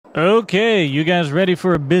Okay, you guys ready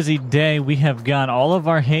for a busy day? We have got all of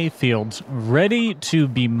our hay fields ready to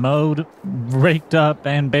be mowed, raked up,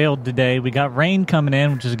 and baled today. We got rain coming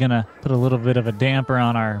in, which is going to put a little bit of a damper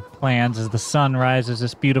on our plans as the sun rises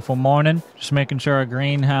this beautiful morning. Just making sure our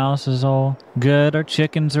greenhouse is all good. Our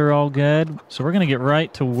chickens are all good. So we're going to get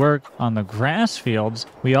right to work on the grass fields.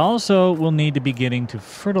 We also will need to be getting to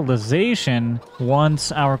fertilization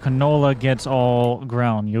once our canola gets all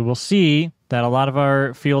grown. You will see that a lot of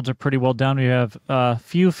our fields are pretty well done. We have a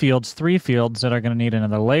few fields, 3 fields, that are going to need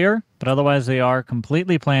another layer. But otherwise, they are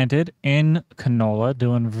completely planted in canola,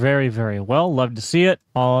 doing very, very well. Love to see it.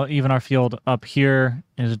 Even our field up here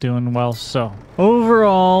is doing well. So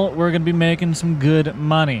overall, we're going to be making some good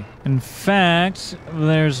money. In fact,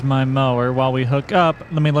 there's my mower. While we hook up,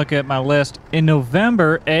 let me look at my list. In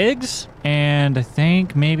November, eggs, and I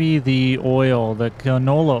think maybe the oil, the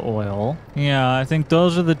canola oil. Yeah, I think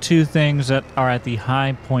those are the 2 things that are at the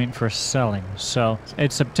high point for selling. So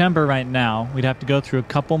it's September right now. We'd have to go through a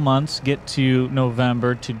couple months, get to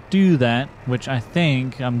November to do that, which I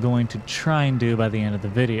think I'm going to try and do by the end of the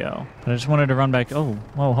video. But I just wanted to run back. Oh,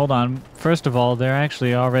 whoa, hold on. First of all, they're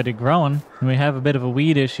actually already growing, and we have a bit of a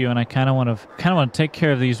weed issue, and I kind of want to take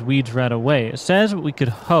care of these weeds right away. It says we could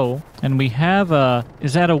hoe, and we have a.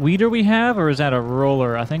 Is that a weeder we have, or is that a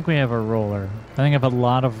roller? I think we have a roller. I think I have a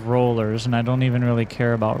lot of rollers, and I don't even really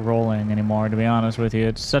care about rolling anymore, to be honest with you.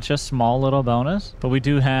 It's such a small little bonus, but we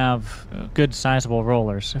do have good sizable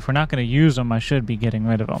rollers. If we're not going to use them, I should be getting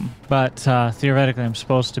rid of them. But theoretically, I'm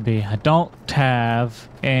supposed to be. I don't have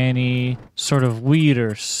any sort of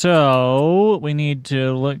weeder, so we need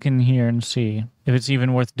to look in here and see if it's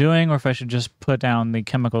even worth doing, or if I should just put down the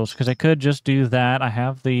chemicals, because I could just do that. I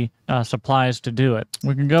have the supplies to do it.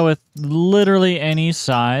 We can go with literally any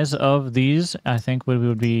size of these. I think we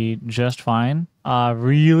would be just fine.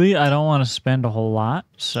 Really, I don't want to spend a whole lot,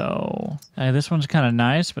 so this one's kind of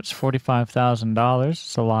nice, but it's $45,000.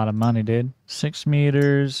 It's a lot of money, dude. 6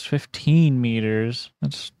 meters, 15 meters.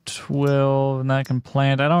 That's 12, and that can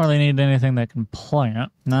plant. I don't really need anything that can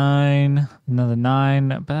plant. 9, another 9,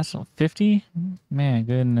 but that's 50? Man,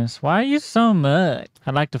 goodness. Why are you so much?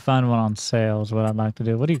 I'd like to find one on sale is what I'd like to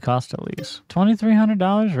do. What do you cost at least?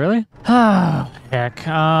 $2,300? Really? Oh, heck.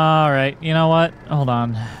 All right. You know what? Hold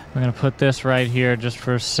on. We're going to put this right here just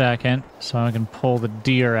for a second so I can pull the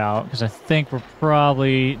deer out, because I think we're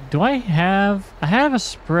probably... I have a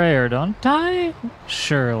sprayer, don't I?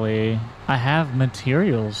 Surely. I have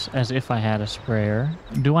materials as if I had a sprayer.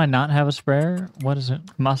 Do I not have a sprayer? What is it?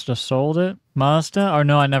 Must have sold it? Musta? Or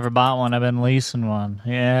no, I never bought one. I've been leasing one.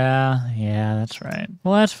 Yeah, that's right.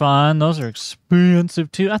 Well, that's fun. Those are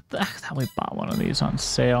expensive too. I thought we bought one of these on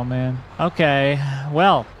sale, man. Okay,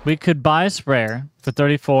 well, we could buy a sprayer for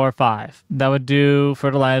 $34,500. That would do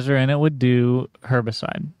fertilizer, and it would do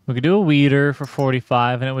herbicide. We could do a weeder for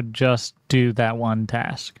 $45,000, and it would just do that one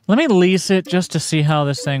task. Let me lease it just to see how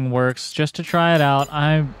this thing works, just to try it out.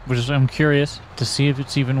 I'm curious to see if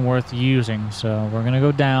it's even worth using. So we're gonna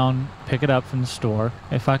go down, pick it up from the store.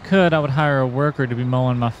 If I could, I would hire a worker to be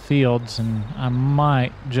mowing my fields, and I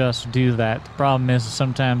might just do that. The problem is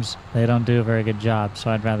sometimes they don't do a very good job,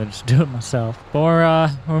 so I'd rather just do it myself. But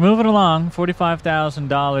we're moving along.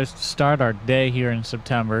 $45,000 to start our day here in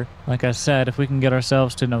September. Like I said, if we can get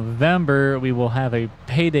ourselves to November, we will have a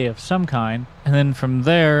payday of some kind. And then from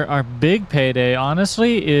there, our big payday,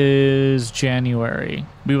 honestly, is January.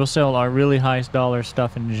 We will sell our really high dollar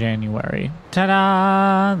stuff in January.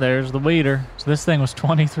 Ta-da! There's the weeder. So this thing was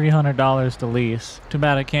 $2,300 to lease. Too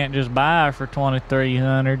bad I can't just buy it for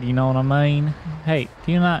 $2,300, you know what I mean? Hey,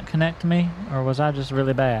 do you not connect to me? Or was I just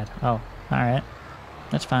really bad? Oh, alright.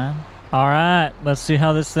 That's fine. Alright, let's see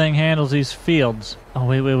how this thing handles these fields. Oh,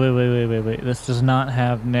 wait. This does not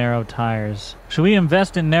have narrow tires. Should we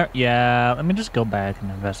invest in narrow? Yeah, let me just go back and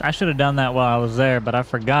invest. I should have done that while I was there, but I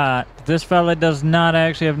forgot. This fella does not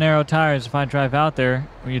actually have narrow tires. If I drive out there,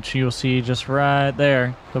 which you'll see just right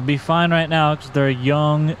there, it'll be fine right now because they're a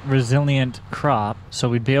young, resilient crop. So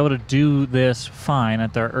we'd be able to do this fine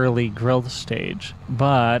at their early growth stage.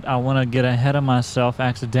 But I want to get ahead of myself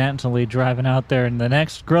accidentally driving out there in the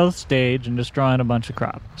next growth stage and destroying a bunch of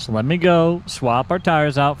crop. So let me go swap our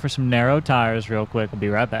tires out for some narrow tires real quick. I'll be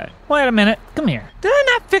right back. Wait a minute. Come here. Did I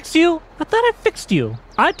not fix you? I thought I fixed you.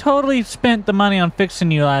 I totally spent the money on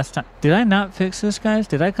fixing you last time. Did I not fix this, guys?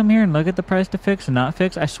 Did I come here and look at the price to fix and not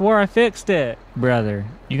fix? I swore I fixed it. Brother,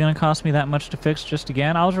 you gonna cost me that much to fix just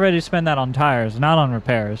again? I was ready to spend that on tires, not on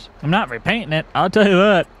repairs. I'm not repainting it. I'll tell you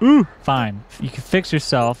what. Ooh, fine. You can fix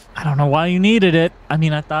yourself. I don't know why you needed it. I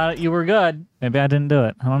mean, I thought you were good. Maybe I didn't do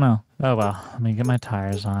it. I don't know. Oh, well. Let me get my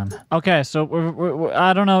tires on. Okay, so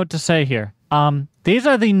I don't know what to say here. These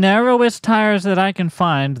are the narrowest tires that I can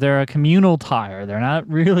find. They're a communal tire. They're not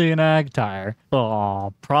really an ag tire.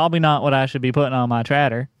 Oh, probably not what I should be putting on my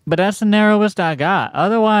tractor. But that's the narrowest I got.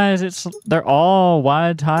 Otherwise, they're all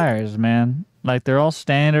wide tires, man. Like, they're all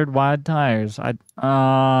standard wide tires. So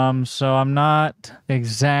I'm not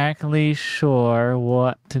exactly sure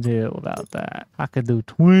what to do about that. I could do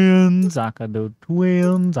twins. I could do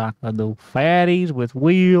fatties with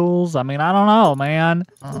wheels. I mean, I don't know, man.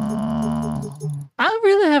 I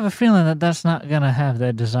really have a feeling that that's not going to have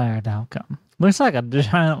the desired outcome. Looks like a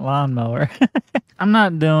giant lawnmower. I'm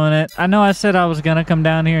not doing it. I know I said I was going to come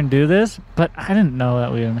down here and do this, but I didn't know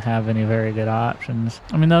that we didn't have any very good options.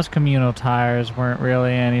 I mean, those communal tires weren't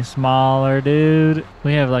really any smaller, dude.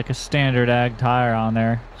 We have like a standard ag tire on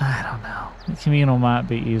there. I don't know. The communal might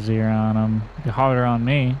be easier on them. Be harder on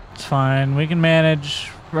me. It's fine. We can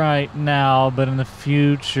manage right now, but in the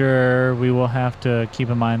future we will have to keep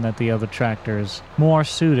in mind that the other tractor is more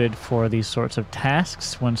suited for these sorts of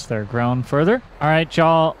tasks once they're grown further. All right,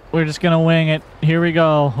 y'all, we're just gonna wing it. Here we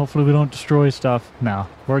go. Hopefully we don't destroy stuff. No,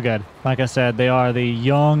 we're good. Like I said, they are the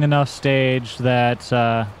young enough stage that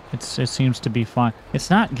it seems to be fine. It's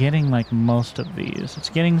not getting like most of these. It's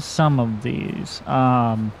getting some of these.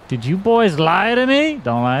 Did you boys lie to me?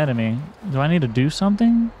 Don't lie to me. Do I need to do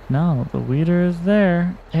something? No, the weeder is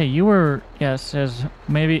there. Hey, you were, yes,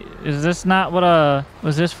 maybe, is this not what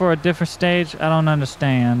was this for a different stage? I don't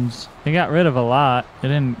understand. They got rid of a lot. They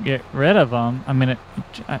didn't get rid of them. I mean,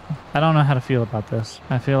 I don't know how to feel about this.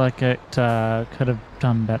 I feel like it could have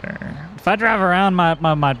done better. If I drive around,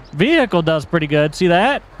 my vehicle does pretty good. See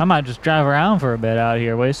that? I might just drive around for a bit out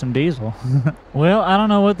here, waste some diesel. Well, I don't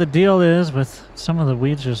know what the deal is with some of the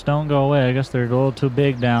weeds just don't go away. I guess they're a little too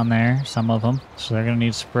big down there, some of them. So they're going to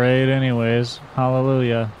need sprayed anyways.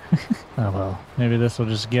 Hallelujah. Oh well, maybe this will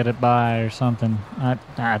just get it by or something.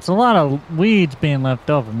 It's a lot of weeds being left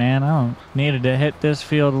over, man. I needed to hit this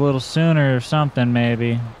field a little sooner or something,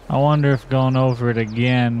 maybe. I wonder if going over it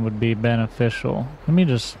again would be beneficial. Let me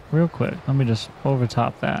just, real quick,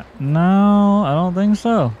 overtop that. No, I don't think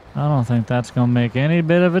so. I don't think that's going to make any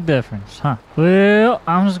bit of a difference, huh? Well,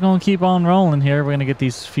 I'm just going to keep on rolling here. We're going to get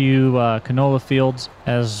these few canola fields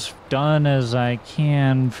as done as I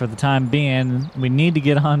can for the time being. We need to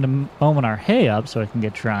get on to mowing our hay up so I can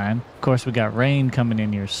get trying. Of course, we got rain coming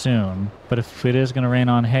in here soon. But if it is going to rain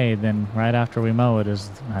on hay, then right after we mow it is,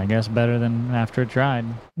 I guess, better than after it dried.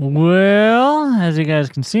 Well, as you guys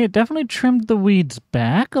can see, it definitely trimmed the weeds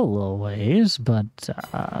back a little ways, but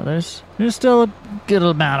there's still a good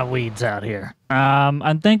amount of weeds out here.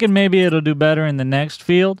 I'm thinking maybe it'll do better in the next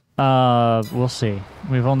field. We'll see.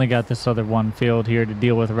 We've only got this other one field here to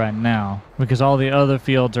deal with right now because all the other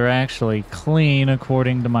fields are actually clean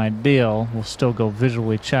according to my deal. We'll still go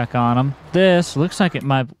visually check on them. This looks like it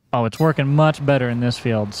might... Oh, it's working much better in this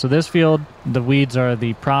field. So this field, the weeds are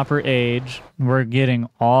the proper age. We're getting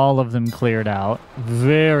all of them cleared out.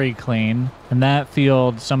 Very clean. And that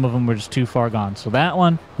field, some of them were just too far gone. So that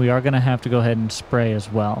one, we are going to have to go ahead and spray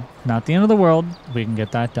as well. Not the end of the world. We can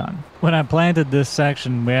get that done. When I planted this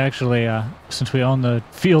section, we actually, since we own the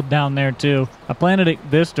field down there too, I planted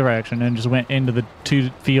it this direction and just went into the two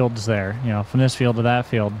fields there. You know, from this field to that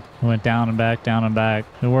field. We went down and back, down and back.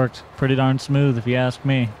 It worked pretty darn smooth if you ask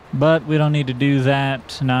me. But we don't need to do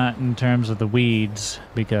that, not in terms of the weeds,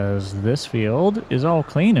 because this field is all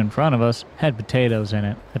clean in front of us. Had potatoes in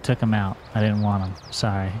it. I took them out. I didn't want them.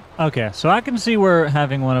 Sorry. Okay, so I can see where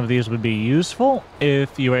having one of these would be useful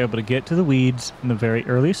if you were able to get to the weeds in the very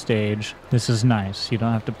early stage. This is nice. You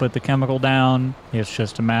don't have to put the chemical down. It's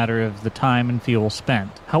just a matter of the time and fuel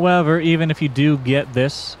spent. However, even if you do get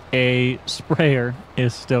this, a sprayer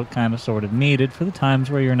is still kind of sort of needed for the times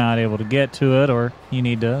where you're not able to get to it or you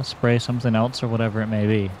need to spray something else or whatever it may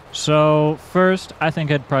be. So first, I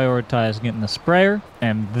think I'd prioritize getting the sprayer,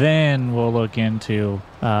 and then we'll look into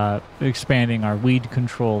expanding our weed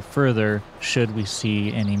control further should we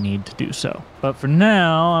see any need to do so. But for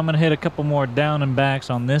now, I'm going to hit a couple more down and backs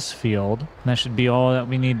on this field. And that should be all that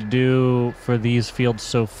we need to do for these fields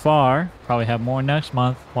so far. Probably have more next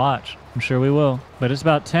month. Watch. I'm sure we will. But it's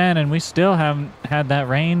about 10 and we still haven't had that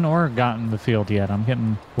rain or gotten the field yet. I'm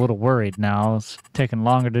getting a little worried now. It's taking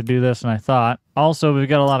longer to do this than I thought. Also, we've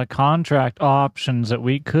got a lot of contract options that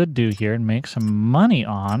we could do here and make some money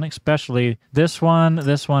on, especially this one,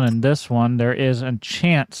 and this one. There is a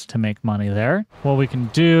chance to make money there. What we can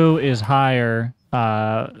do is hire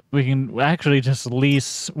we can actually just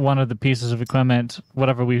lease one of the pieces of equipment,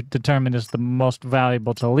 whatever we determine is the most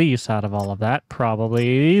valuable to lease out of all of that,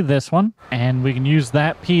 probably this one. And we can use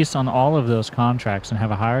that piece on all of those contracts and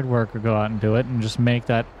have a hired worker go out and do it and just make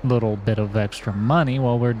that little bit of extra money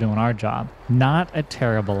while we're doing our job. Not a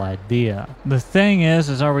terrible idea. The thing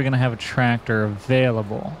is are we going to have a tractor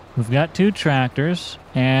available? We've got 2 tractors,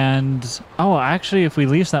 and oh, actually, if we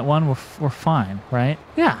lease that one, we're fine, right?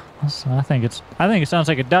 Yeah. So I think it sounds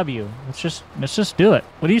like a W. Let's just do it.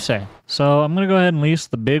 What do you say? So I'm gonna go ahead and lease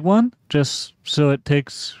the big one, just so it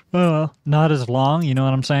takes not as long. You know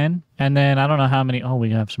what I'm saying? And then I don't know how many. Oh, we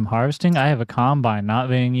have some harvesting. I have a combine not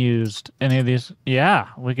being used. Any of these? Yeah,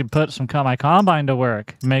 we could put my combine to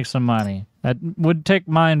work, make some money. That would take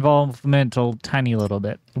my involvement a tiny little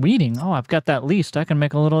bit. Weeding. Oh, I've got that leased. I can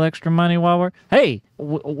make a little extra money while we're... Hey,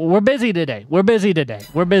 we're busy today. We're busy today.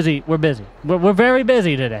 We're busy. We're busy. We're very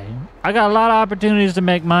busy today. I got a lot of opportunities to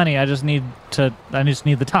make money. I just need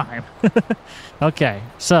the time. Okay,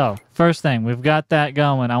 so first thing, we've got that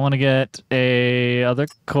going. I want to get a other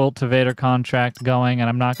cultivator contract going, and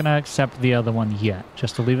I'm not going to accept the other one yet,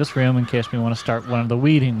 just to leave us room in case we want to start one of the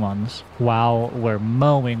weeding ones while we're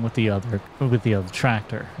mowing with the other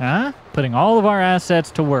tractor. Huh? Putting all of our assets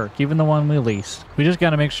to work, even the one we leased. We just got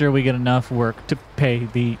to make sure we get enough work to pay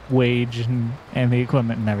the wage and the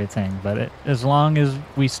equipment and everything. But as long as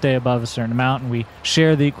we stay above a certain amount and we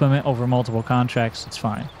share the equipment over multiple contracts, it's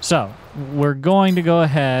fine. So we're going to go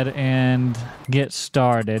ahead and get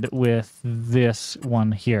started with this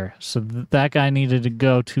one here. So that guy needed to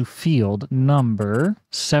go to field number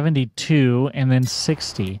 72 and then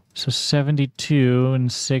 60. So 72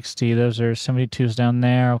 and 60, those are 72's down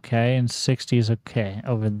there, okay, and 60's okay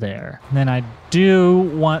over there. And then I do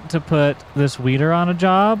want to put this weeder on a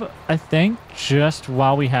job, I think, just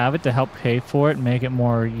while we have it to help pay for it and make it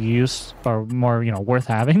more more, worth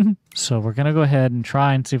having. So we're going to go ahead and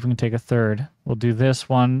try and see if we can take a third. We'll do this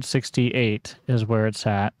one. 68 is where it's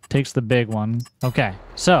at. Takes the big one. Okay,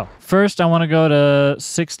 so first I want to go to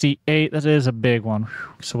 68. That is a big one.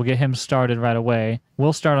 So we'll get him started right away.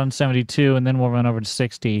 We'll start on 72 and then we'll run over to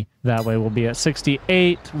 60. That way we'll be at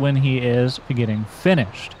 68 when he is getting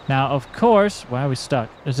finished. Now, of course, why are we stuck?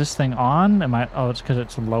 Is this thing on? Oh, it's because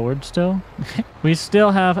it's lowered still? We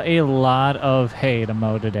still have a lot of hay to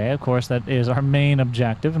mow today. Of course, that is our main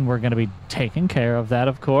objective, and we're going to be taking care of that,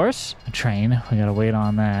 of course. A train, we got to wait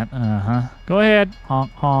on that. Go ahead.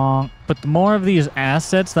 Honk, honk. But the more of these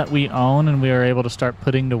assets that we own and we are able to start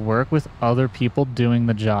putting to work with other people doing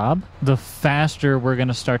the job, the faster we're going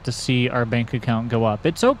to start to see our bank account go up.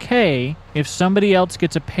 It's okay if somebody else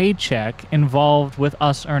gets a paycheck involved with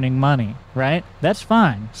us earning money, right? That's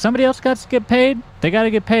fine. Somebody else got to get paid, they got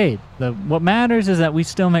to get paid. What matters is that we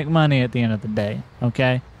still make money at the end of the day,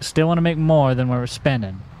 okay? Still want to make more than what we're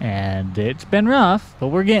spending. And it's been rough, but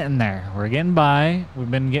we're getting there. We're getting by. We've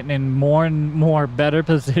been getting in more and more better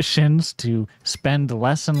positions to spend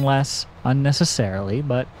less and less unnecessarily,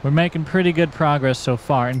 but we're making pretty good progress so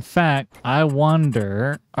far. In fact, I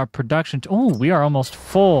wonder our production... Oh, we are almost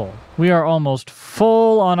full. We are almost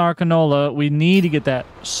full on our canola. We need to get that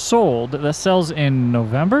sold. That sells in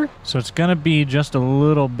November, so it's going to be just a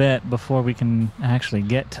little bit before we can actually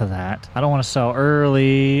get to that. I don't want to sell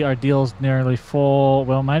early. Our deal's nearly full.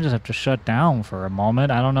 Well, I might just have to shut down for a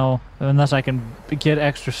moment. I don't know. Unless I can get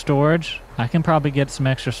extra storage. I can probably get some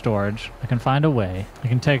extra storage. I can find a way. I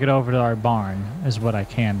can take it over to our barn is what I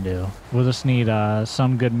can do. We'll just need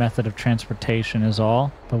some good method of transportation is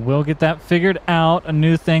all. But we'll get that figured out. A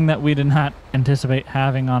new thing that we did not anticipate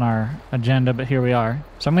having on our agenda, but here we are.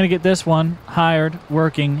 So I'm going to get this one hired,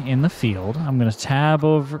 working in the field. I'm going to tab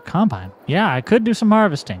over combine. Yeah, I could do some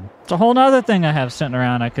harvesting. It's a whole nother thing I have sitting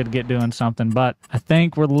around. I could get doing something, but I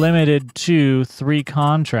think we're limited to 3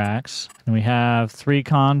 contracts. And we have 3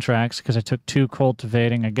 contracts because I took 2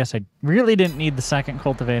 cultivating. I guess I really didn't need the second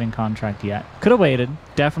cultivating contract yet. Could have waited.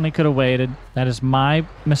 Definitely could have waited. That is my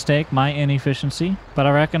mistake, my inefficiency. But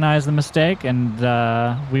I recognize the mistake, and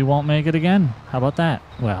we won't make it again. How about that?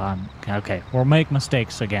 Well, okay, we'll make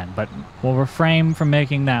mistakes again, but we'll refrain from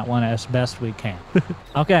making that one as best we can.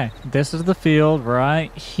 Okay, this is the field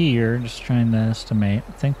right here. Just trying to estimate.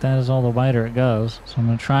 I think that is all the wider it goes. So I'm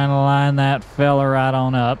going to try and line that fella right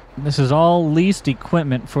on up. This is all leased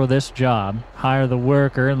equipment for this job. Hire the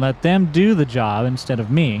worker and let them do the job instead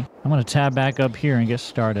of me. I'm going to tab back up here and get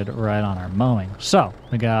started right on our mowing. So,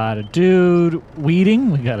 we got a dude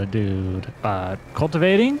weeding, we got a dude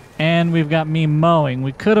cultivating, and we've got me mowing.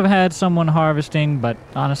 We could have had someone harvesting, but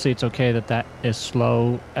honestly, it's okay that that is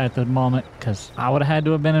slow at the moment because I would have had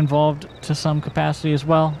to have been involved to some capacity as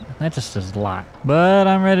well. I That just is a lot. But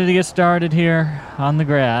I'm ready to get started here on the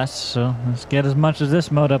grass. So let's get as much of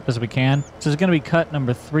this mowed up as we can. This is going to be cut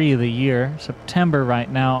number 3 of the year. September right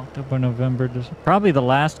now. October, November. Probably the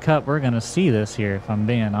last cut we're going to see this year, if I'm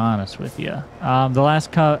being honest with you. The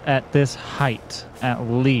last cut at this height, at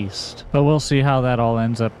least. But we'll see how that all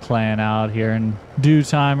ends up playing out here in due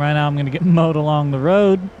time. Right now I'm going to get mowed along the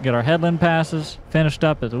road, get our headland passes finished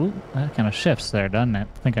up. Ooh, that kind of shifts there, doesn't it?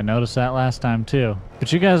 I think I noticed that last time too.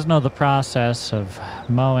 But you guys know the process of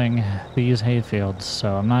mowing these hayfields,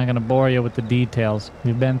 so I'm not going to bore you with the details.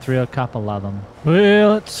 We've been through a couple of them.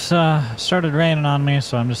 Well, it's started raining on me,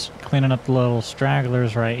 so I'm just cleaning up the little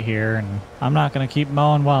stragglers right here, and I'm not going to keep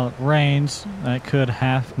mowing while it rains. That could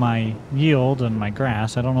half my yield and my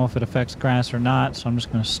grass. I don't know if it affects grass or not, so I'm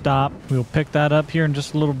just going to stop. We'll pick that up here in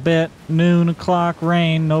just a little bit. Noon o'clock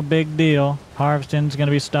rain, no big deal. Harvesting's going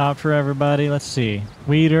to be stopped for everybody. Let's see.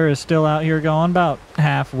 Weeder is still out here going about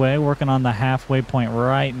halfway, working on the halfway point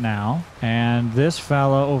right now. And this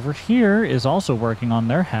fella over here is also working on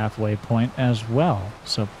their halfway point as well.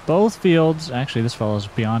 So both fields, actually this fella's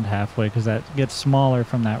beyond halfway because that gets smaller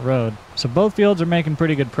from that road. So both fields are making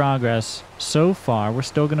pretty good progress so far. We're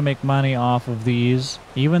still going to make money off of these,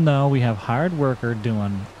 even though we have hired worker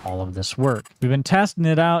doing all of this work. We've been testing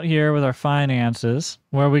it out here with our finances,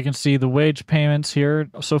 where we can see the wage payments here.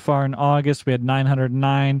 So far in August, we had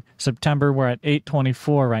 909. September, we're at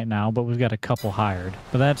 824 right now, but we've got a couple hired.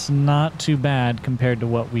 But that's not too bad compared to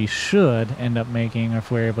what we should end up making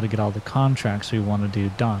if we're able to get all the contracts we want to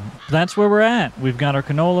do done. That's where we're at. We've got our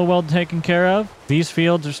canola well taken care of. These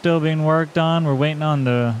fields are still being worked on. We're waiting on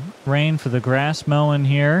the rain for the grass mowing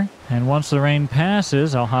here. And once the rain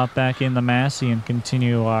passes, I'll hop back in the Massey and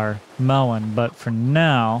continue our mowing. But for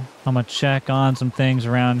now, I'm going to check on some things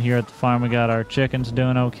around here at the farm. We got our chickens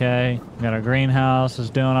doing okay. We got our greenhouse is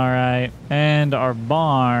doing all right. And our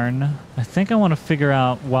barn, I think I want to figure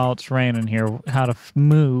out while it's raining here how to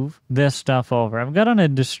move this stuff over. I've got on a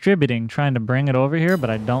distributing trying to bring it over here, but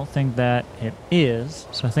I don't think that it is.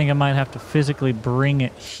 So I think I might have to physically bring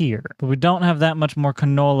it here. But we don't have that much more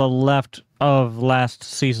canola left of last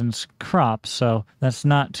season's crop, so that's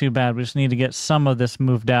not too bad. We just need to get some of this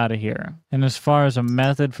moved out of here. And as far as a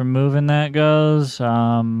method for moving that goes,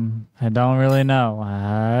 I don't really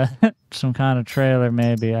know. Some kind of trailer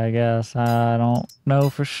maybe, I guess. I don't know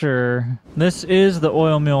for sure. This is the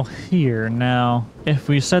oil mill here. Now, if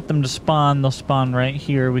we set them to spawn, they'll spawn right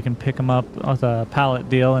here. We can pick them up with a pallet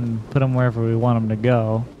deal and put them wherever we want them to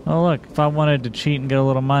go. Oh, look, if I wanted to cheat and get a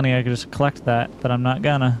little money, I could just collect that, but I'm not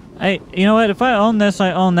gonna. Hey, you know what? If I own this,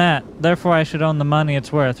 I own that. Therefore, I should own the money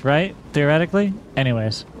it's worth, right? Theoretically?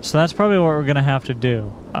 Anyways, so that's probably what we're gonna have to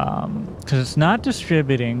do. Because it's not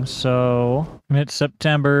distributing, so it's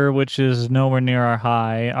September, which is nowhere near our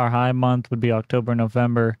high. Our high month would be October,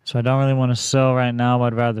 November. So I don't really want to sell right now, but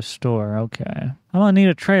I'd rather store. Okay. I'm gonna need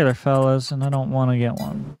a trailer, fellas, and I don't want to get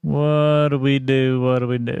one. What do we do? What do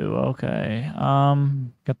we do? Okay.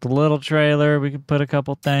 Got the little trailer. We could put a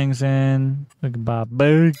couple things in. We could buy a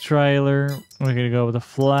big trailer. We could go with a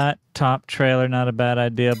flat top trailer. Not a bad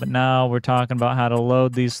idea. But now we're talking about how to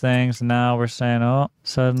load these things. And now we're saying, oh,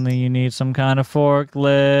 suddenly you need some kind of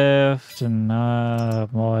forklift. And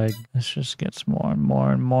boy, this just gets more and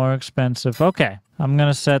more and more expensive. Okay. I'm going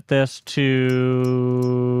to set this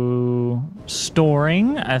to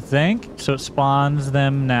storing, I think. So it spawns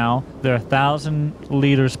them now. They're 1,000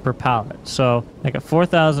 liters per pallet. So I got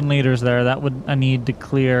 4,000 liters there. That would I need to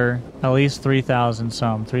clear at least 3,000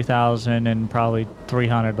 some. 3,000 and probably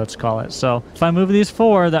 300, let's call it. So if I move these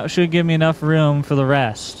 4, that should give me enough room for the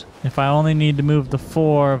rest. If I only need to move the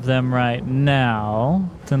 4 of them right now,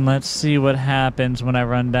 then let's see what happens when I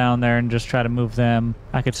run down there and just try to move them.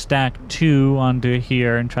 I could stack 2 onto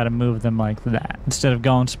here and try to move them like that. Instead of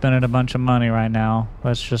going spending a bunch of money right now,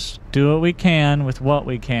 let's just do what we can with what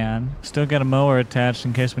we can. Still got a mower attached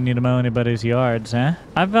in case we need to mow anybody's yards, eh?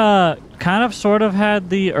 I've kind of sort of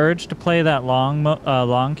had the urge to play that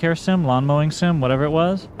lawn care sim, lawn mowing sim, whatever it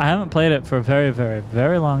was. I haven't played it for a very, very,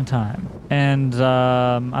 very long time. And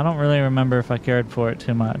I don't really remember if I cared for it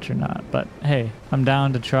too much or not. But hey, I'm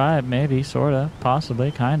down to try it, maybe, sort of,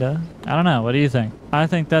 possibly, kind of. I don't know. What do you think? I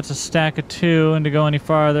think that's a stack of 2, and to go any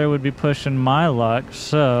farther would be pushing my luck.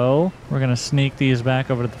 So we're going to sneak these back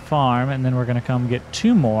over to the farm, and then we're going to come get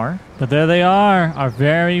 2 more. But there they are, our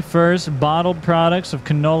very first bottled products of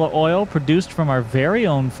canola oil produced from our very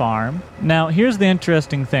own farm. Now, here's the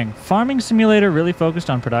interesting thing. Farming Simulator really focused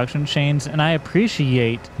on production chains, and I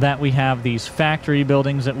appreciate that we have these factory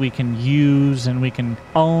buildings that we can use, and we can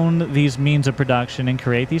own these means of production and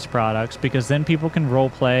create these products, because then people can role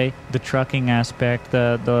play the trucking aspect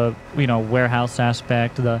aspect, the warehouse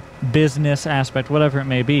aspect, the business aspect, whatever it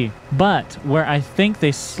may be. But where I think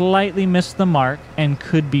they slightly missed the mark and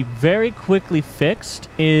could be very quickly fixed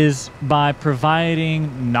is by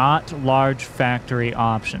providing not large factory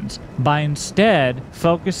options, by instead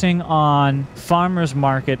focusing on farmers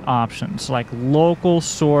market options, like local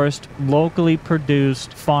sourced, locally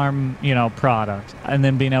produced farm, product, and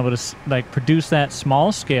then being able to produce that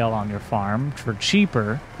small scale on your farm for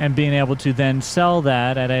cheaper, and being able to then sell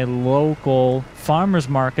that at a local farmers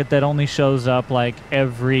market that only shows up like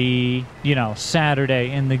every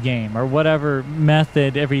Saturday in the game, or whatever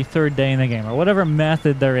method, every third day in the game, or whatever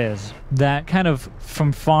method there is. That kind of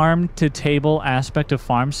from farm to table aspect of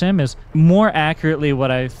farm sim is more accurately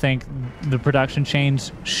what I think the production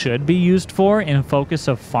chains should be used for in focus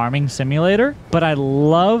of farming simulator. But I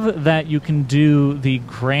love that you can do the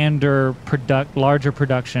grander larger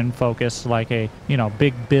production focus, like a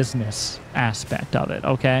big business aspect of it.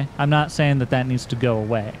 Okay, I'm not saying that needs to go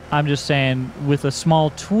away. I'm just saying with a small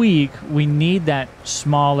tweak, we need that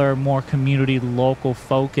smaller, more community local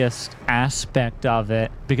focused aspect of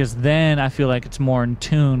it, because then I feel like it's more in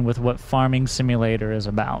tune with what farming simulator is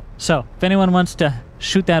about. So if anyone wants to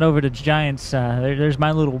shoot that over to Giants, there's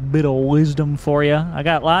my little bit of wisdom for you. I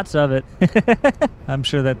got lots of it. I'm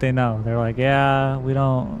sure that they know. They're like, yeah,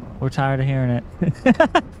 we're tired of hearing it.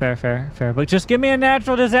 Fair. But just give me a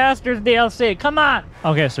natural disasters DLC. Come on.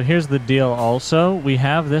 Okay, so here's the deal also. We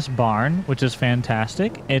have this barn, which is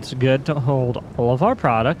fantastic. It's good to hold all of our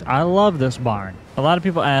product. I love this barn. A lot of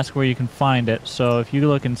people ask where you can find it, so if you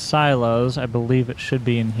look in silos, I believe it should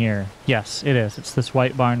be in here. Yes, it is. It's this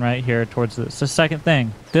white barn right here towards this. The second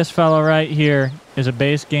thing, this fellow right here is a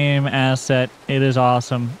base game asset. It is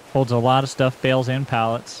awesome. Holds a lot of stuff, bales and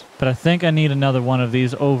pallets. But I think I need another one of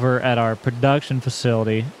these over at our production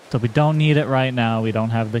facility. So we don't need it right now. We don't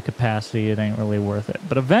have the capacity. It ain't really worth it.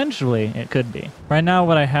 But eventually, it could be. Right now,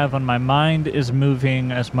 what I have on my mind is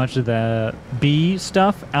moving as much of the bee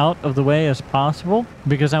stuff out of the way as possible,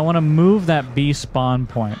 because I want to move that bee spawn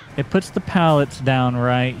point. It puts the pallets down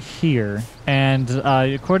right here. And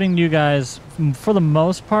according to you guys, for the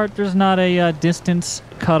most part, there's not a distance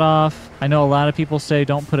cutoff. I know a lot of people say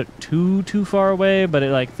don't put it too far away, but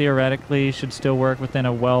it theoretically should still work within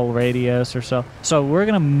a well radius or so. So we're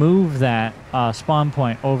gonna move that spawn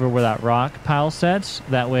point over where that rock pile sets.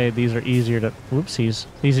 That way these are easier to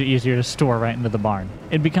these are easier to store right into the barn.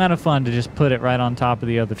 It'd be kind of fun to just put it right on top of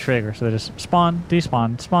the other trigger, so they just spawn,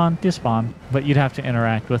 despawn, spawn, despawn. But you'd have to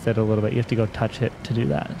interact with it a little bit. You have to go touch it to do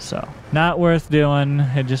that. So not worth doing.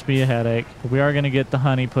 It'd just be a headache. But we are going to get the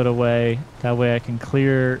honey put away. That way I can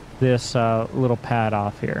clear this little pad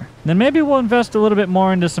off here. Then maybe we'll invest a little bit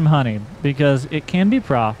more into some honey, because it can be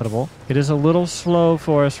profitable. It is a little slow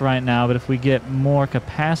for us right now, but if we get more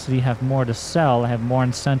capacity, have more to sell, have more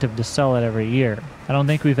incentive to sell it every year. I don't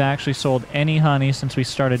think we've actually sold any honey since we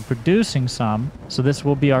started producing some, so this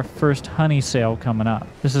will be our first honey sale coming up.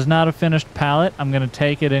 This is not a finished pallet. I'm going to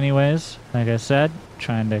take it anyways. Like I said,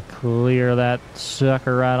 trying to clear that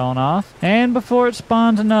sucker right on off. And before it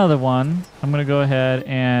spawns another one, I'm going to go ahead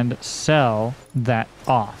and sell that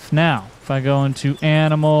off. Now, if I go into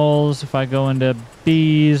animals, if I go into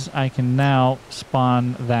bees, I can now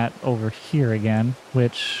spawn that over here again,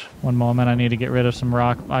 which, one moment, I need to get rid of some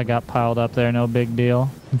rock I got piled up there, no big deal.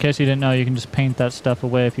 In case you didn't know, you can just paint that stuff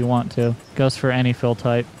away if you want to. Goes for any fill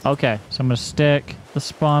type. Okay, so I'm going to stick the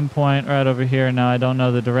spawn point right over here. Now I don't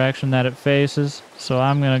know the direction that it faces, so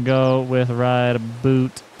I'm going to go with right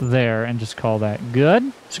about there and just call that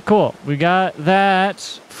good. So cool, we got that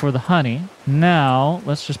for the honey. Now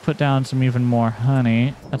let's just put down some even more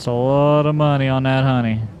honey. That's a lot of money on that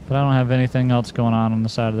honey, but I don't have anything else going on the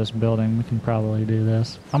side of this building. We can probably do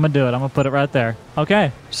this. I'm gonna do it. I'm gonna put it right there.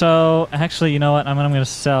 Okay, so actually, you know what, I'm gonna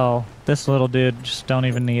sell this little dude. Just don't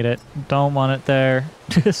even need it. Don't want it there.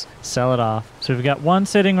 Just sell it off. So we've got one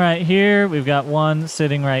sitting right here. We've got one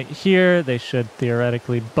sitting right here. They should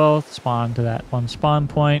theoretically both spawn to that one spawn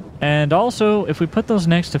point. And also, if we put those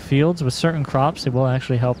next to fields with certain crops, it will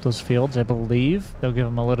actually help those fields, I believe. They'll give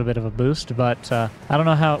them a little bit of a boost, but I don't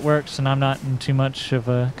know how it works, and I'm not in too much of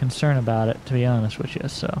a concern about it, to be honest with you.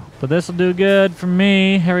 So, but this will do good for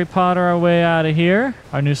me. Harry Potter our way out of here.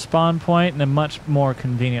 Our new spawn point in a much more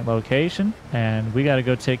convenient location. And we got to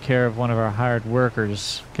go take care of one of our hired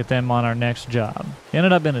workers, get them on our next job. He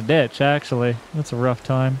ended up in a ditch, actually. That's a rough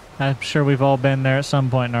time. I'm sure we've all been there at some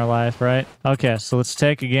point in our life, right? Okay, so let's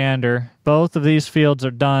take a gander. Both of these fields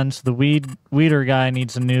are done, so the weeder guy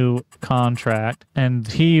needs a new contract, and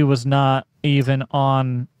he was not even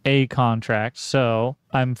on a contract, so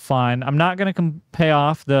I'm fine. I'm not going to pay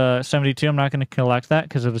off the 72. I'm not going to collect that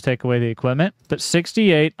because it'll take away the equipment. But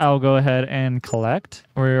 68, I'll go ahead and collect.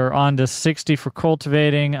 We're on to 60 for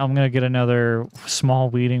cultivating. I'm going to get another small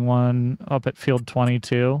weeding one up at field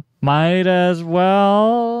 22. Might as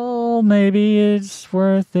well. Maybe it's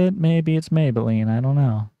worth it. Maybe it's Maybelline. I don't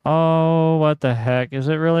know. Oh, what the heck? Is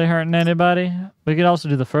it really hurting anybody? We could also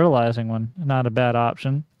do the fertilizing one. Not a bad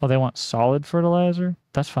option. Oh, they want solid fertilizer?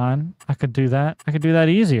 That's fine. I could do that. I could do that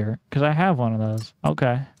easier because I have one of those.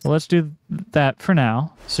 Okay. Well, let's do that for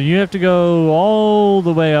now. So you have to go all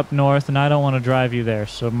the way up north, and I don't want to drive you there.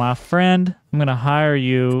 So my friend, I'm going to hire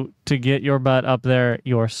you to get your butt up there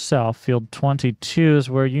yourself. Field 22 is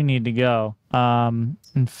where you need to go.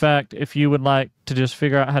 In fact, if you would like to just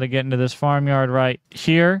figure out how to get into this farmyard right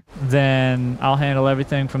here, then I'll handle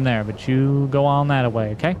everything from there. But you go on that away,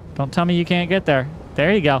 okay? Don't tell me you can't get there.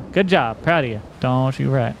 There you go. Good job. Proud of you. Don't you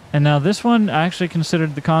right. And now this one, I actually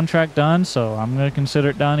considered the contract done, so I'm going to consider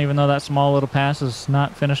it done, even though that small little pass is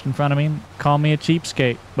not finished in front of me. Call me a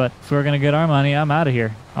cheapskate, but if we're going to get our money, I'm out of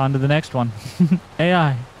here. On to the next one.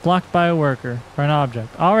 AI, blocked by a worker or an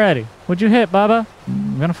object. Already. What'd you hit, Bubba?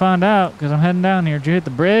 I'm going to find out because I'm heading down here. Did you hit the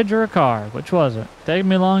bridge or a car? Which was it? Taking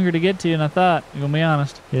me longer to get to you than I thought. I'm going to be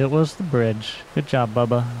honest. It was the bridge. Good job,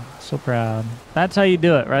 Bubba. So proud. That's how you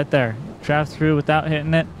do it right there. Drive through without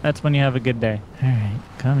hitting it. That's when you have a good day. All right,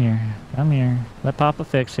 come here. Come here. Let Papa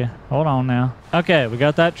fix you. Hold on now. Okay, we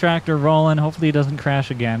got that tractor rolling. Hopefully it doesn't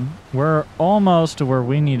crash again. We're almost to where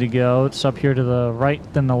we need to go. It's up here to the right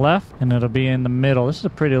than the left, and it'll be in the middle. This is a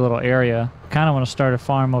pretty little area. Kind of want to start a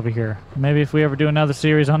farm over here. Maybe if we ever do another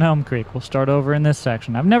series on Elm Creek, we'll start over in this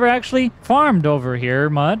section. I've never actually farmed over here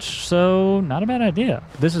much, so not a bad idea.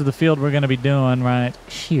 This is the field we're going to be doing right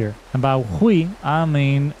here. And by we, I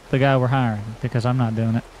mean the guy we're hiring, because I'm not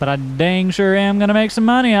doing it. But I dang sure am going to make some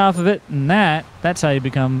money off of it, and that's how you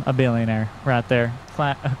become a billionaire right there.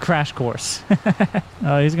 Crash course.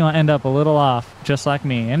 Oh, he's going to end up a little off, just like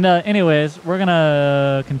me. And anyways, we're going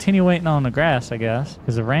to continue waiting on the grass, I guess,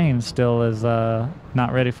 because the rain still is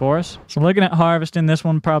not ready for us. So looking at harvesting, this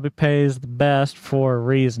one probably pays the best for a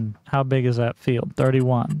reason. How big is that field?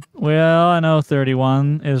 31. Well, I know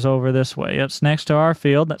 31 is over this way. It's next to our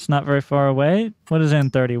field. That's not very far away. What is in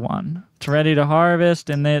 31? It's ready to harvest,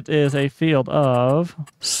 and it is a field of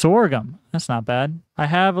sorghum. That's not bad. I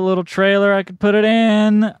have a little trailer I could put it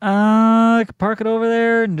in. I could park it over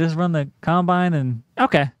there and just run the combine and...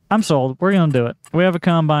 Okay, I'm sold. We're going to do it. We have a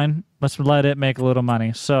combine. Let's let it make a little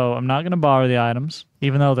money. So I'm not going to borrow the items.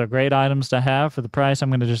 Even though they're great items to have for the price, I'm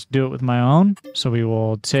going to just do it with my own. So we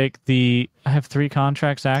will take the... I have 3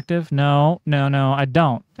 contracts active? No, I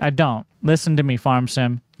don't. Listen to me, Farm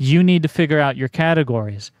Sim. You need to figure out your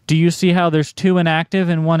categories. Do you see how there's 2 inactive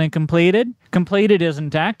and 1 incompleted? Completed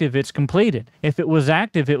isn't active, it's completed. If it was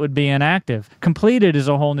active, it would be inactive. Completed is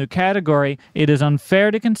a whole new category. It is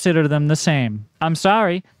unfair to consider them the same. I'm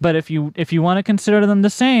sorry, but if you want to consider them the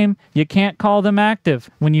same, you can't call them active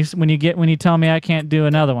when you tell me I can't do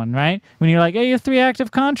another one, right? When you're like, hey, you have 3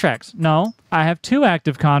 active contracts. No, I have 2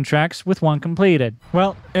 active contracts with 1 completed.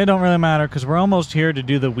 Well, it don't really matter because we're almost here to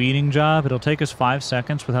do the weeding job. It'll take us 5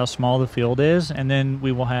 seconds with how small the field is, and then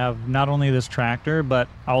we will have not only this tractor, but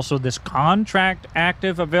also this contract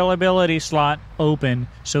active availability slot open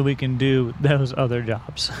so we can do those other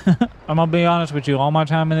jobs. I'm gonna be honest with you, all my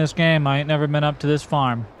time in this game, I ain't never been up to this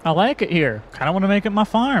farm. I like it here. Kind of want to make it my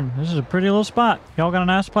farm. This is a pretty little spot. Y'all got a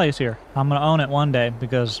nice place here. I'm gonna own it one day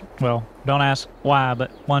because, well, don't ask why, but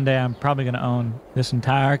one day I'm probably gonna own this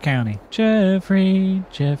entire county. Jeffrey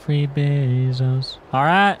Bezos. All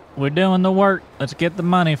right, we're doing the work. Let's get the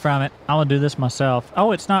money from it. I'm gonna do this myself.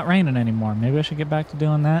 Oh, it's not raining anymore. Maybe I should get back to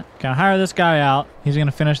doing that. Can I hire this guy out? He's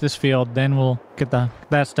gonna finish this field, then we'll get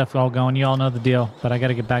that stuff all going. You all know the deal, but I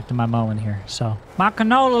gotta get back to my mowing here. So my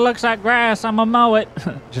canola looks like grass. I'm gonna mow it.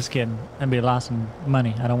 Just kidding. That'd be a loss of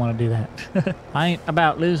money. I don't want to do that. I ain't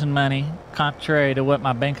about losing money, contrary to what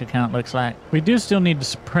my bank account looks like. We do still need to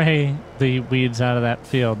spray the weeds out of that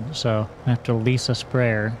field, so I have to lease a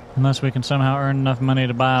sprayer. Unless we can somehow earn enough money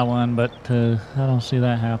to buy one, but I don't see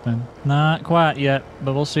that happen. Not quite yet,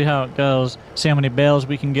 but we'll see how it goes. See how many bales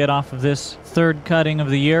we can get off of this 3rd cutting of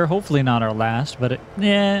the year. Hopefully not our last, but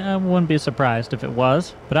I wouldn't be surprised if it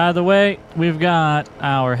was. But either way, we've got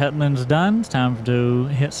our headlands done. It's time to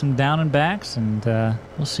hit some down and backs, and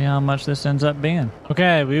we'll see how much this ends up being.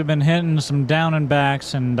 Okay, we've been hitting some down and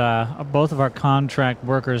backs, and both of our contract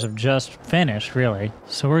workers have just finished, really.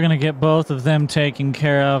 So we're going to get both of them taken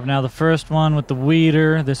care of. Now, the first one with the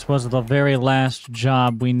weeder, this was the very last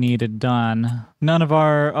job we needed done. None of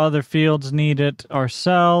our other fields need it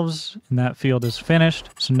ourselves, and that field is finished.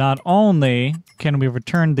 So not only can we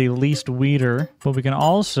return the least weeder, but we can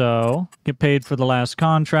also get paid for the last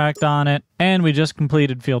contract on it. And we just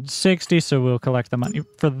completed field 60, so we'll collect the money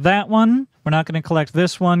for that one. We're not going to collect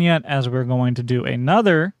this one yet, as we're going to do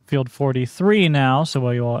another field 43 now, so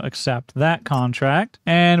we will accept that contract.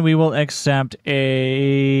 And we will accept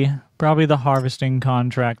probably the harvesting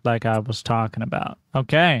contract like I was talking about.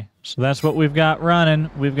 Okay, so that's what we've got running.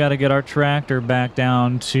 We've got to get our tractor back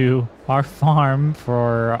down to our farm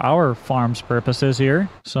for our farm's purposes here.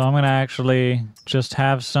 So I'm going to actually just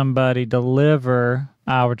have somebody deliver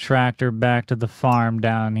our tractor back to the farm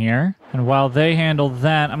down here. And while they handle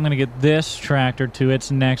that, I'm going to get this tractor to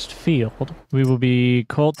its next field. We will be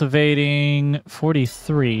cultivating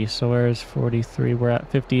 43. So where's 43? We're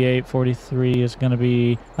at 58. 43 is going to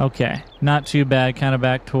be, okay, not too bad. Kind of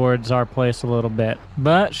back towards our place a little bit.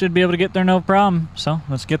 But should be able to get there no problem. So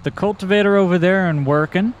let's get the cultivator over there and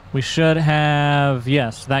working. We should have,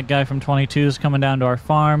 yes, that guy from 22 is coming down to our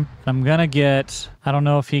farm. I'm going to get, I don't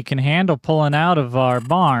know if he can handle pulling out of our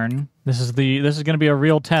barn. This is going to be a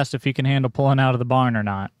real test if he can handle pulling out of the barn or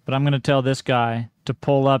not. But I'm going to tell this guy to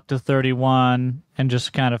pull up to 31 and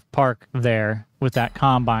just kind of park there with that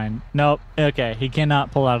combine. Nope. Okay, he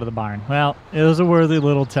cannot pull out of the barn. Well, it was a worthy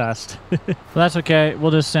little test. But that's okay.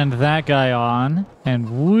 We'll just send that guy on,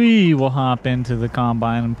 and we will hop into the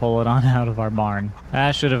combine and pull it on out of our barn.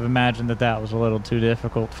 I should have imagined that was a little too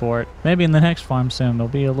difficult for it. Maybe in the next farm sim, they'll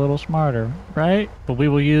be a little smarter, right? But we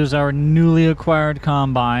will use our newly acquired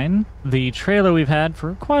combine, the trailer we've had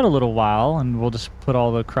for quite a little while, and we'll just put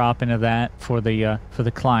all the crop into that for the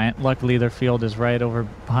client. Luckily, their field is right over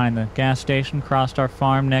behind the gas station, crossed our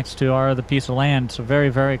farm next to our other piece of land, so very,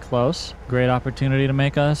 very close. Great opportunity to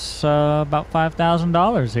make us about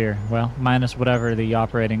 $5,000 here. Well, minus whatever the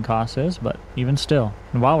operating cost is, but even still.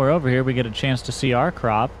 And while we're over here, we get a chance to see our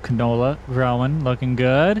crop. Canola growing, looking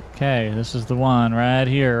good. Okay, this is the one right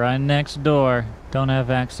here, right next door. Don't have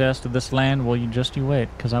access to this land? Well, you wait,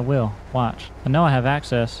 because I will. Watch. I know I have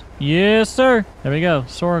access. Yes, sir. There we go.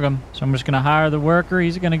 Sorghum. So I'm just going to hire the worker.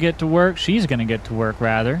 He's going to get to work. She's going to get to work,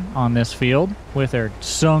 rather, on this field with her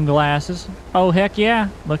sunglasses. Oh, heck yeah.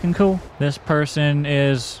 Looking cool. This person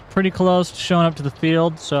is pretty close to showing up to the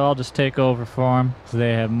field, so I'll just take over for him.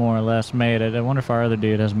 They have more or less made it. I wonder if our other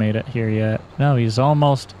dude has made it here yet. No, he's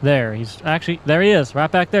almost there. He's actually, there he is,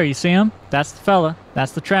 right back there. You see him? That's the fella.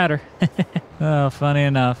 That's the tratter. Oh, funny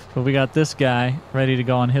enough. But we got this guy ready to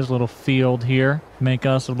go on his little field here. Make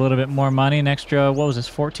us a little bit more money. An extra, what was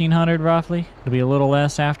this, 1,400 roughly? It'll be a little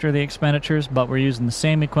less after the expenditures, but we're using the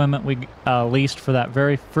same equipment we leased for that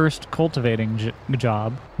very first cultivating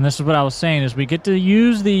job. And this is what I was saying, is we get to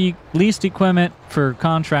use the leased equipment for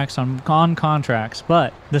contracts on contracts,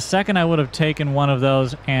 but the second I would have taken one of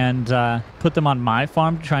those and put them on my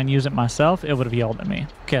farm to try and use it myself, it would have yelled at me.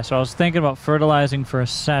 Okay, so I was thinking about fertilizing for a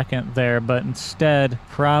second there, but instead,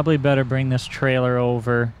 probably better bring this trailer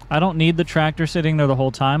over. I don't need the tractor sitting there the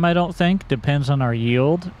whole time, I don't think. Depends on our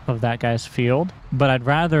yield of that guy's field. But I'd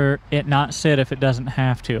rather it not sit if it doesn't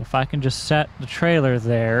have to. If I can just set the trailer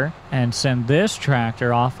there and send this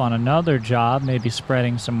tractor off on another job, maybe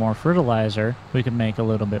spreading some more fertilizer, we could make a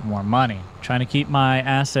little bit more money. Trying to keep my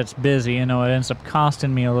assets busy. You know, it ends up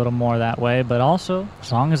costing me a little more that way, but also,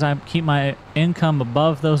 as long as I keep my income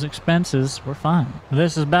above those expenses, we're fine.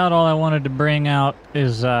 This is about all I wanted to bring out,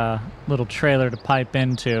 is a little trailer to pipe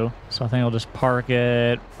into. So I think I'll just park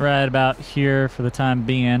it right about here for the time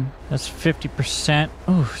being. That's 50%.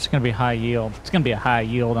 Oh, it's going to be high yield. It's going to be a high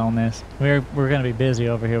yield on this. We're going to be busy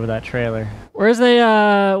over here with that trailer. Where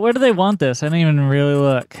do they want this? I didn't even really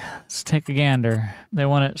look. Let's take a gander. They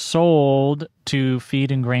want it sold to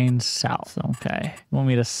Feed and Grain South. Okay. Want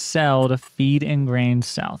me to sell to Feed and Grain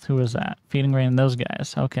South. Who is that? Feed and Grain, those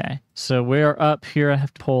guys. Okay. So we're up here. I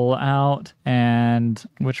have to pull out. And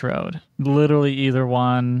which road? Literally either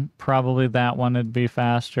one. Probably that one would be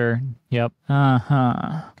faster. Yep.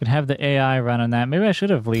 Could have the AI run on that. Maybe I should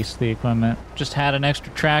have leased the equipment. Just had an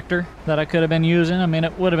extra tractor that I could have been using. I mean,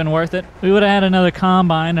 it would have been worth it. We would have had another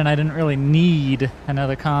combine, and I didn't really need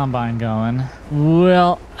another combine going.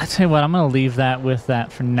 Well, I tell you what, I'm going to leave that with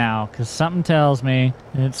that for now, because something tells me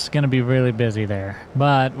it's going to be really busy there.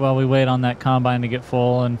 But while we wait on that combine to get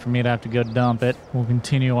full and for me to have to go dump it, we'll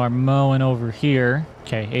continue our mowing over here.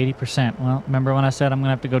 Okay, 80%. Well, remember when I said I'm going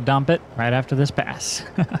to have to go dump it? Right after this pass.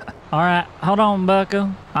 All right, hold on,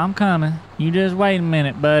 bucko. I'm coming. You just wait a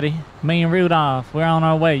minute, buddy. Me and Rudolph, we're on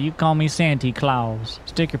our way. You call me Santa Claus.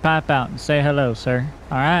 Stick your pipe out and say hello, sir.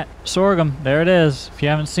 All right, sorghum, there it is. If you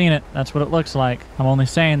haven't seen it, that's what it looks like. I'm only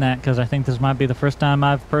saying that because I think this might be the first time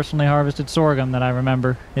I've personally harvested sorghum that I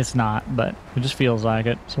remember. It's not, but it just feels like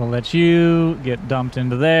it. So I'll let you get dumped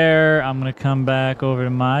into there. I'm going to come back over to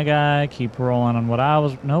my guy, keep rolling on what I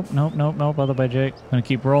was... Nope, other way, Jake. I'm going to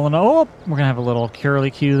keep rolling. Oh, we're going to have a little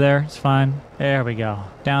curly Q there. It's fine. There we go.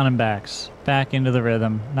 Down and backs. Back into the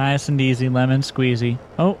rhythm. Nice and easy, lemon squeezy.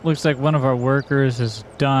 Oh, looks like one of our workers is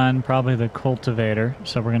done, probably the cultivator.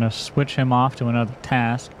 So we're going to switch him off to another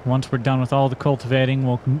task. Once we're done with all the cultivating,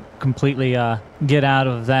 we'll completely get out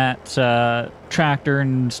of that tractor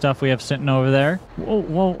and stuff we have sitting over there.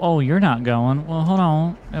 Whoa, oh, you're not going. Well, hold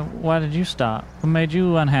on. Why did you stop? What made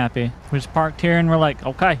you unhappy? We just parked here and we're like,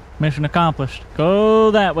 okay, mission accomplished.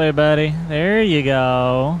 Go that way, buddy. There you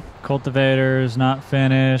go. Cultivator's not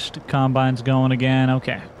finished. Combine's going again.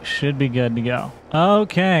 Okay, should be good to go.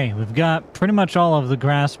 Okay, we've got pretty much all of the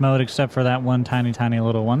grass mowed except for that one tiny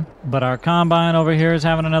little one. But our combine over here is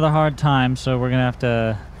having another hard time, so we're gonna have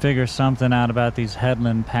to figure something out about these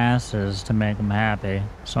headland passes to make them happy.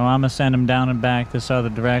 So I'm gonna send them down and back this other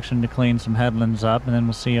direction to clean some headlands up, and then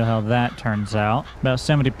we'll see how that turns out. About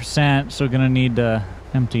 70%, so we're gonna need to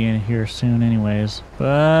empty in here soon anyways.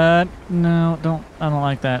 But no, I don't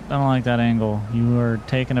like that. I don't like that angle. You are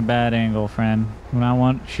taking a bad angle, friend. When I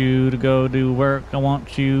want you to go do work, I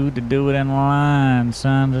want you to do it in line,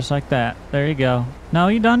 son, just like that. There you go. No,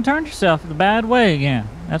 you done turned yourself the bad way again.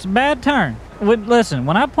 That's a bad turn. Listen,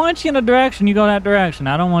 when I point you in a direction, you go that direction.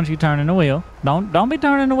 I don't want you turning the wheel. Don't be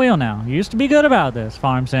turning the wheel now. You used to be good about this,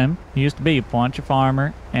 Farm Sim. You used to be, you point your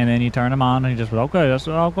farmer, and then you turn him on, and you just, okay,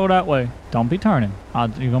 I'll go that way. Don't be turning. You're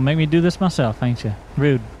going to make me do this myself, ain't you?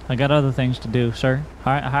 Rude. I got other things to do, sir.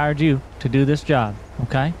 I hired you to do this job,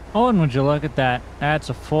 okay? Oh, and would you look at that? That's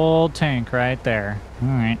a full tank right there. All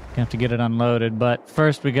right, have to get it unloaded, but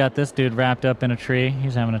first we got this dude wrapped up in a tree.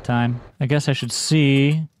 He's having a time. I guess I should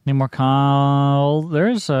see. Need more call.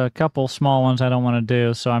 There's a couple small ones I don't want to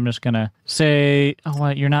do, so I'm just gonna say, oh,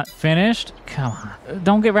 what, you're not finished? Come on.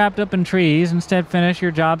 Don't get wrapped up in trees. Instead, finish your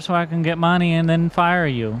job so I can get money and then fire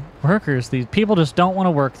you. Workers, these people just don't want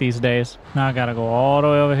to work these days. Now I gotta go all the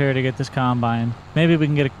way over here to get this combine. Maybe we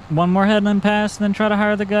can get one more headland pass and then try to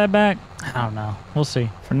hire the guy back. I don't know. We'll see.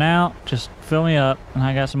 For now, just fill me up, and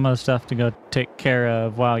I got some other stuff to go take care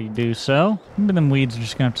of while you do so. Maybe them weeds are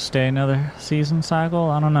just gonna have to stay another season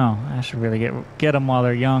cycle. I don't know. I should really get them while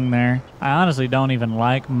they're young there. I honestly don't even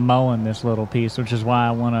like mowing this little piece, which is why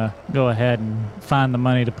I want to go ahead and find the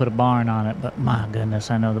money to put a barn on it. But my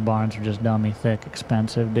goodness, I know the barns are just dummy thick,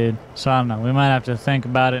 expensive, dude. So I don't know. We might have to think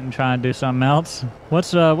about it and try and do something else.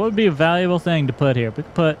 What would be a valuable thing to put here? We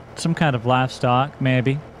could put some kind of livestock,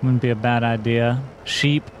 maybe. Wouldn't be a bad idea.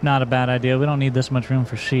 Sheep, not a bad idea. We don't need this much room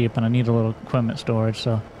for sheep, and I need a little equipment storage,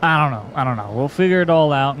 so I don't know. We'll figure it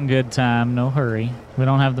all out in good time. No hurry. We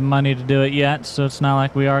don't have the money to do it yet, so it's not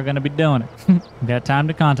like we are going to be doing it. We got time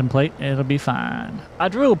to contemplate. It'll be fine. I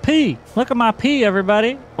drew a P. Look at my P,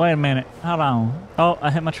 everybody. Wait a minute. Hold on. Oh,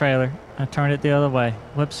 I hit my trailer. I turned it the other way.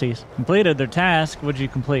 Whoopsies. Completed their task. What'd you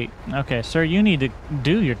complete? Okay, sir, you need to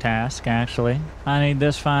do your task, actually. I need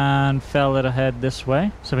this fine fella to head this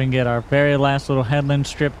way so we can get our very last little headland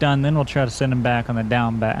strip done. Then we'll try to send him back on the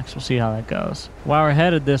down backs. We'll see how that goes. While we're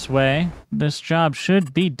headed this way, this job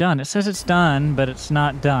should be done. It says it's done, but it's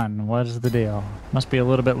not done. What is the deal? Must be a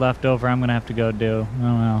little bit left over I'm going to have to go do. Oh,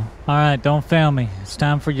 well. All right, don't fail me. It's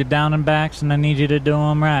time for your down and backs, and I need you to do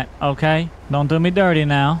them right, okay? Don't do me dirty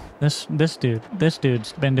now. This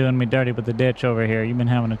dude's been doing me dirty with the ditch over here. You've been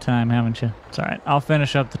having a time, haven't you? It's all right. I'll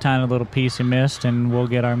finish up the tiny little piece you missed, and we'll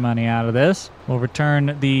get our money out of this. We'll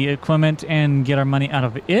return the equipment and get our money out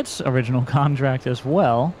of its original contract as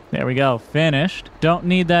well. There we go. Finished. Don't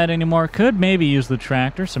need that anymore. Could maybe use the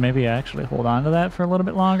tractor, so maybe actually hold on to that for a little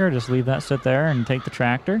bit longer. Just leave that sit there and take the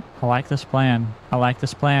tractor. I like this plan. I like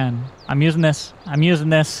this plan. I'm using this. I'm using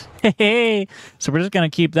this. Hey. So we're just going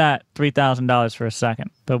to keep that $3,000 for a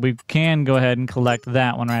second. But we can go ahead and collect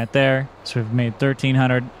that one right there. So we've made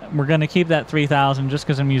 $1,300. We're going to keep that $3,000 just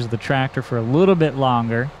because I'm using the tractor for a little bit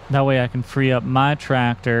longer. That way I can free up my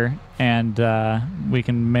tractor and we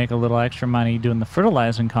can make a little extra money doing the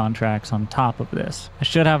fertilizing contracts on top of this. I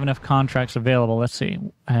should have enough contracts available. Let's see.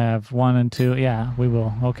 I have 1 and 2. Yeah, we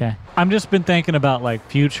will. Okay. I've just been thinking about like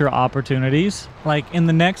future opportunities. Like in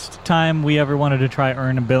the next time we ever wanted to try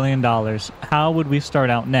earn $1 billion, how would we start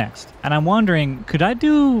out next? And I'm wondering, could I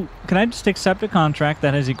just accept a contract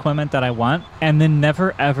that has equipment that I want and then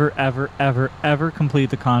never, ever, ever, ever, ever complete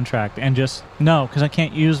the contract and just, no, because I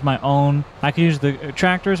can't use my own, I can use the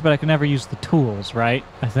tractors, but I can never use the tools, right?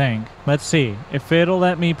 I think. Let's see. If it'll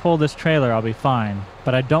let me pull this trailer, I'll be fine.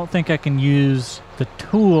 But I don't think I can use the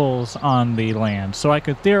tools on the land. So I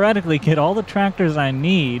could theoretically get all the tractors I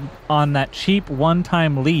need on that cheap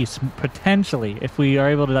one-time lease, potentially. If we are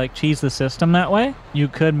able to like cheese the system that way, you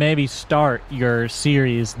could maybe start your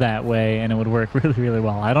series that way and it would work really, really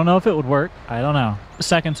well. I don't know if it would work. I don't know.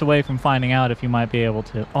 Seconds away from finding out if you might be able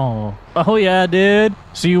to. Oh yeah, dude.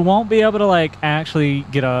 So you won't be able to like actually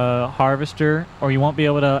get a harvester, or you won't be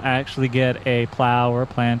able to actually get a plow or a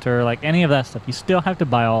planter, like any of that stuff. You still have to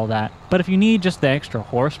buy all that. But if you need just the extra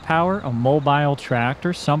horsepower, a mobile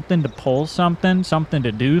tractor, something to pull something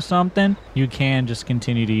to do something, you can just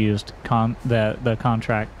continue to use the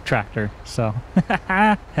contract tractor. So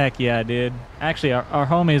heck yeah, dude. Actually, our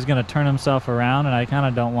homie is going to turn himself around, and I kind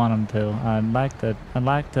of don't want him to. I'd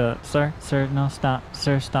like to, sir, no, stop,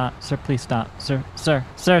 sir, please stop, sir, you're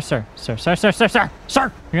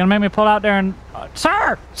going to make me pull out there and,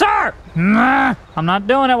 sir, nah, I'm not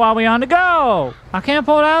doing it while we on the go. I can't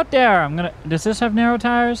pull it out there. Does this have narrow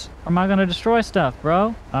tires? Or am I going to destroy stuff,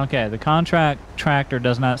 bro? Okay, the contract tractor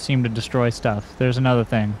does not seem to destroy stuff. There's another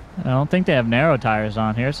thing. I don't think they have narrow tires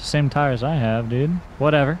on here. It's the same tires I have, dude.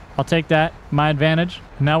 Whatever. I'll take that. My advantage.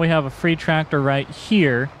 Now we have a free tractor right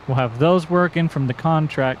here. We'll have those working from the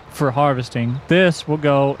contract for harvesting. This will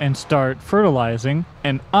go and start fertilizing.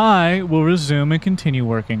 And I will resume and continue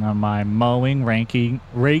working on my mowing, raking,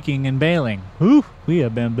 and baling. Whew, we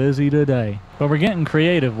have been busy today. But we're getting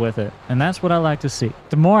creative with it, and that's what I like to see.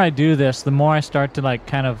 The more I do this, the more I start to like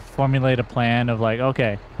kind of formulate a plan of like,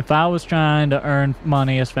 okay, if I was trying to earn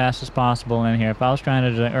money as fast as possible in here, if I was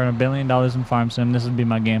trying to earn $1 billion in farm sim, this would be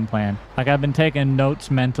my game plan. Like I've been taking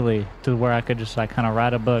notes mentally to where I could just like kind of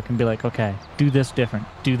write a book and be like, okay, do this different,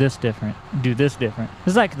 do this different, do this different.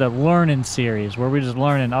 It's like the learning series where we're just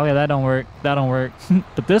learning, oh yeah, that don't work,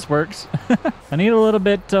 but this works. I need a little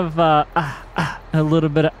bit of,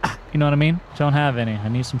 you know what I mean? Don't have any. I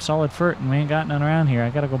need some solid fert, and we ain't got none around here. I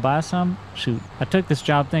gotta go buy some? Shoot. I took this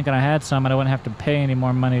job thinking I had some and I wouldn't have to pay any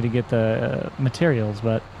more money to get the materials,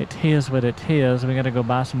 but it is what it is. We gotta go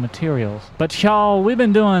buy some materials. But y'all, we've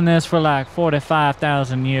been doing this for like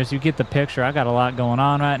 45,000 years. You get the picture. I got a lot going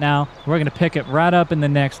on right now. We're gonna pick it right up in the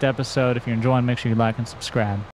next episode. If you're enjoying, make sure you like and subscribe.